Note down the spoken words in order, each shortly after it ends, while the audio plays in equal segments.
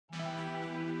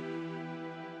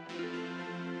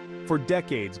For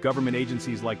decades, government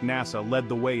agencies like NASA led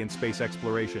the way in space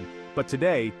exploration, but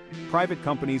today, private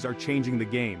companies are changing the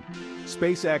game.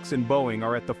 SpaceX and Boeing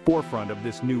are at the forefront of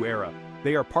this new era.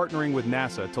 They are partnering with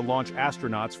NASA to launch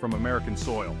astronauts from American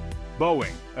soil.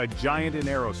 Boeing, a giant in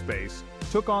aerospace,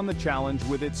 took on the challenge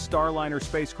with its Starliner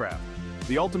spacecraft.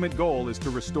 The ultimate goal is to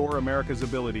restore America's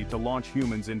ability to launch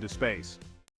humans into space.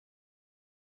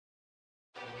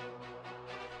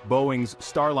 Boeing's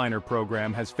Starliner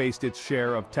program has faced its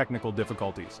share of technical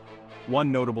difficulties.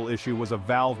 One notable issue was a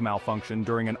valve malfunction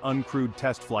during an uncrewed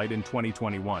test flight in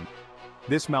 2021.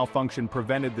 This malfunction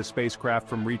prevented the spacecraft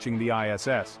from reaching the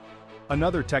ISS.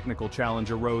 Another technical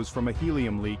challenge arose from a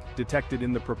helium leak detected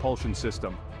in the propulsion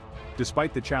system.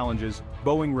 Despite the challenges,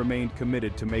 Boeing remained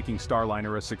committed to making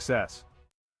Starliner a success.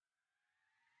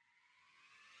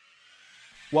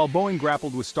 While Boeing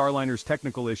grappled with Starliner's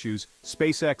technical issues,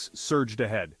 SpaceX surged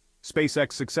ahead.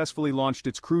 SpaceX successfully launched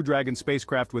its Crew Dragon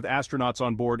spacecraft with astronauts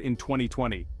on board in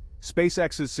 2020.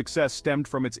 SpaceX's success stemmed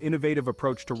from its innovative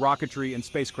approach to rocketry and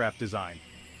spacecraft design.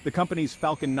 The company's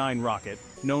Falcon 9 rocket,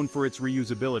 known for its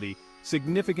reusability,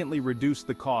 significantly reduced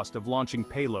the cost of launching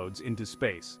payloads into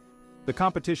space. The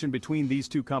competition between these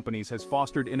two companies has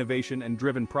fostered innovation and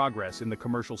driven progress in the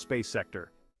commercial space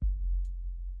sector.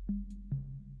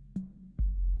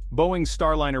 Boeing's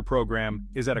Starliner program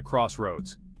is at a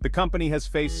crossroads. The company has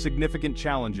faced significant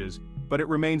challenges, but it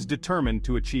remains determined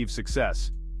to achieve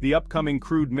success. The upcoming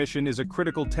crewed mission is a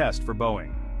critical test for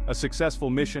Boeing. A successful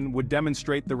mission would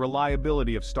demonstrate the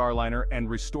reliability of Starliner and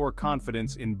restore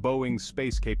confidence in Boeing's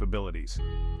space capabilities.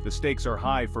 The stakes are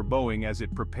high for Boeing as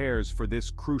it prepares for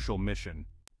this crucial mission.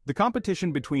 The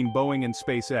competition between Boeing and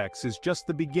SpaceX is just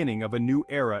the beginning of a new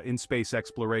era in space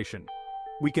exploration.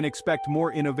 We can expect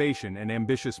more innovation and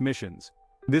ambitious missions.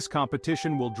 This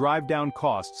competition will drive down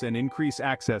costs and increase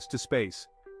access to space.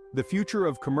 The future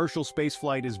of commercial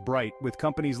spaceflight is bright, with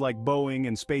companies like Boeing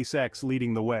and SpaceX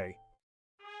leading the way.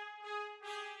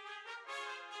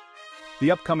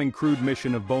 The upcoming crewed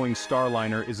mission of Boeing's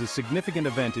Starliner is a significant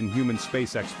event in human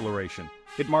space exploration.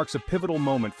 It marks a pivotal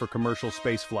moment for commercial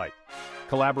spaceflight.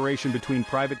 Collaboration between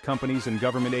private companies and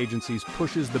government agencies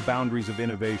pushes the boundaries of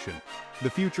innovation. The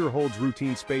future holds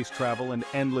routine space travel and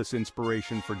endless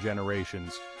inspiration for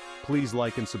generations. Please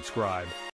like and subscribe.